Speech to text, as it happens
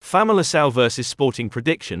Famalicão vs Sporting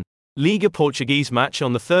Prediction, Liga Portuguese match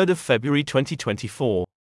on the 3rd of February 2024.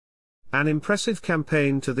 An impressive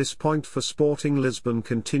campaign to this point for Sporting Lisbon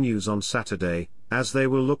continues on Saturday, as they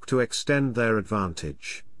will look to extend their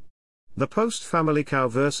advantage. The post-Famalicão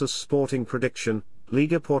vs Sporting Prediction,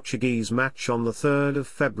 Liga Portuguese match on the 3rd of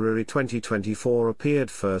February 2024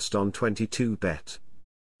 appeared first on 22bet.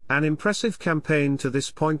 An impressive campaign to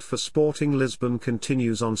this point for Sporting Lisbon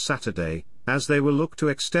continues on Saturday, as they will look to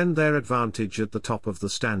extend their advantage at the top of the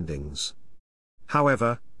standings.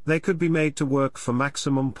 However, they could be made to work for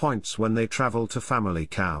maximum points when they travel to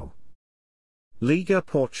Famalicão. Liga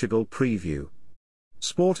Portugal Preview.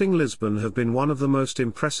 Sporting Lisbon have been one of the most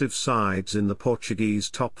impressive sides in the Portuguese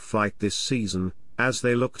top flight this season, as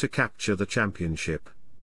they look to capture the championship.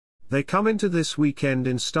 They come into this weekend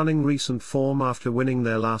in stunning recent form after winning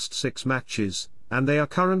their last 6 matches, and they are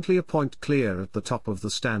currently a point clear at the top of the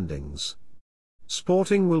standings.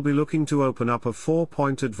 Sporting will be looking to open up a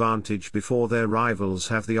 4-point advantage before their rivals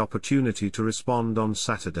have the opportunity to respond on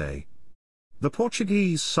Saturday. The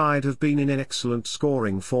Portuguese side have been in an excellent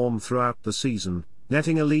scoring form throughout the season,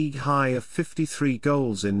 netting a league high of 53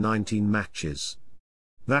 goals in 19 matches.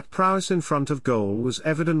 That prowess in front of goal was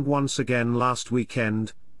evident once again last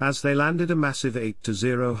weekend, as they landed a massive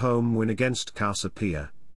 8-0 home win against Casa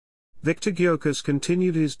Pia. Viktor Gyokeres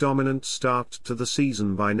continued his dominant start to the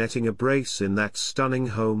season by netting a brace in that stunning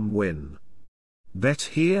home win. Bet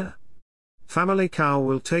here? Famalicão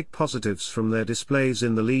will take positives from their displays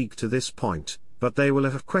in the league to this point, but they will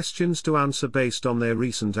have questions to answer based on their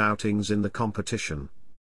recent outings in the competition.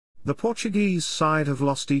 The Portuguese side have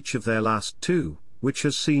lost each of their last 2, which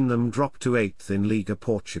has seen them drop to 8th in Liga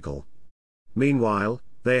Portugal. Meanwhile,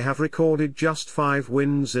 they have recorded just 5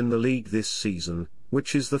 wins in the league this season,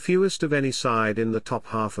 which is the fewest of any side in the top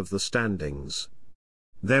half of the standings.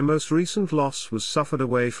 Their most recent loss was suffered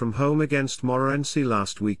away from home against Moreirense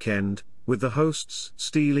last weekend, with the hosts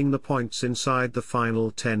stealing the points inside the final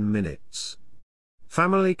 10 minutes.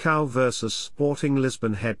 Famalicão vs Sporting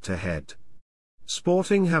Lisbon head-to-head.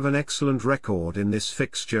 Sporting have an excellent record in this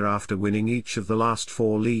fixture after winning each of the last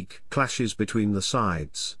 4 league clashes between the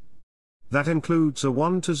sides. That includes a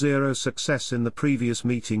 1-0 success in the previous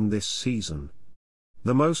meeting this season.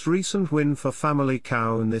 The most recent win for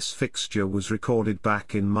Famalicão in this fixture was recorded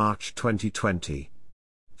back in March 2020.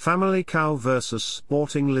 Famalicão vs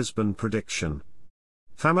Sporting Lisbon Prediction.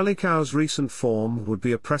 Famalicão's recent form would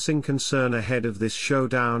be a pressing concern ahead of this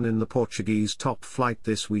showdown in the Portuguese top flight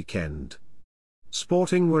this weekend.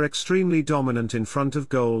 Sporting were extremely dominant in front of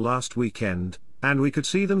goal last weekend, and we could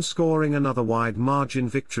see them scoring another wide margin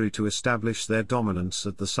victory to establish their dominance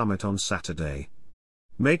at the summit on Saturday.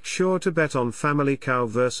 Make sure to bet on Famalicão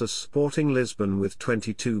vs Sporting Lisbon with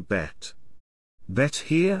 22bet. Bet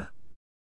here?